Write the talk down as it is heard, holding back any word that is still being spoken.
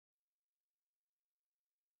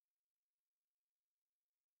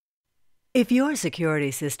If your security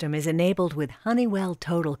system is enabled with Honeywell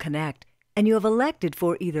Total Connect and you have elected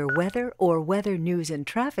for either weather or weather news and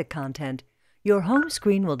traffic content, your home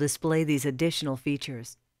screen will display these additional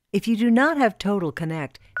features. If you do not have Total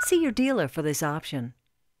Connect, see your dealer for this option.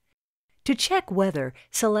 To check weather,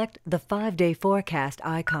 select the 5-day forecast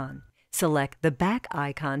icon. Select the back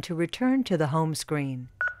icon to return to the home screen.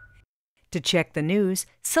 To check the news,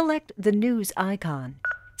 select the news icon.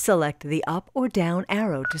 Select the up or down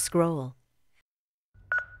arrow to scroll.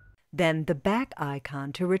 Then the back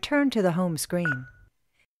icon to return to the home screen.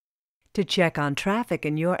 To check on traffic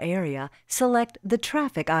in your area, select the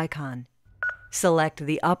traffic icon. Select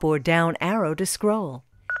the up or down arrow to scroll.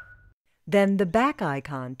 Then the back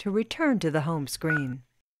icon to return to the home screen.